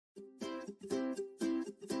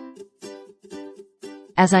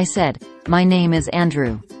As I said, my name is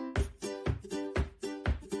Andrew.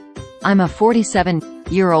 I'm a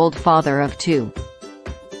 47-year-old father of two.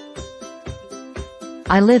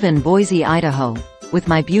 I live in Boise, Idaho, with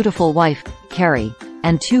my beautiful wife, Carrie,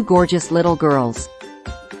 and two gorgeous little girls,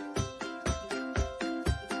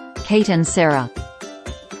 Kate and Sarah.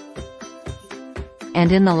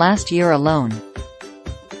 And in the last year alone,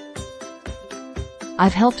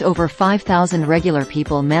 I've helped over 5,000 regular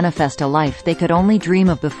people manifest a life they could only dream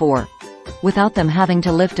of before, without them having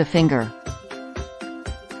to lift a finger.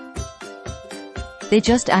 They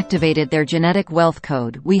just activated their genetic wealth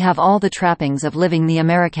code. We have all the trappings of living the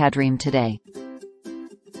America dream today.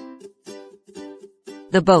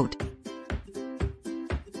 The boat,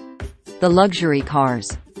 the luxury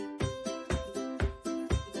cars,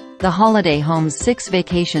 the holiday homes, 6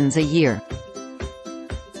 vacations a year,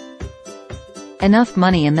 enough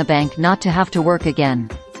money in the bank not to have to work again.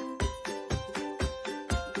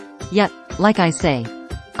 Yet, like I say,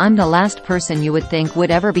 I'm the last person you would think would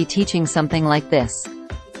ever be teaching something like this.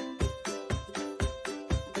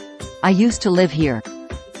 I used to live here.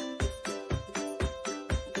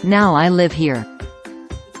 Now I live here.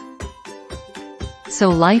 So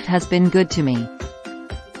life has been good to me.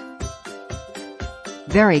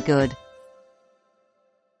 Very good.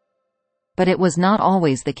 But it was not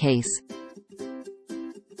always the case.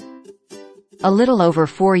 A little over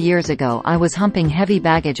 4 years ago, I was humping heavy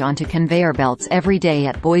baggage onto conveyor belts every day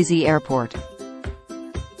at Boise Airport.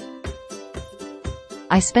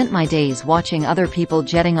 I spent my days watching other people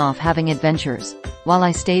jetting off having adventures, while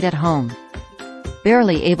I stayed at home,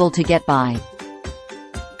 barely able to get by.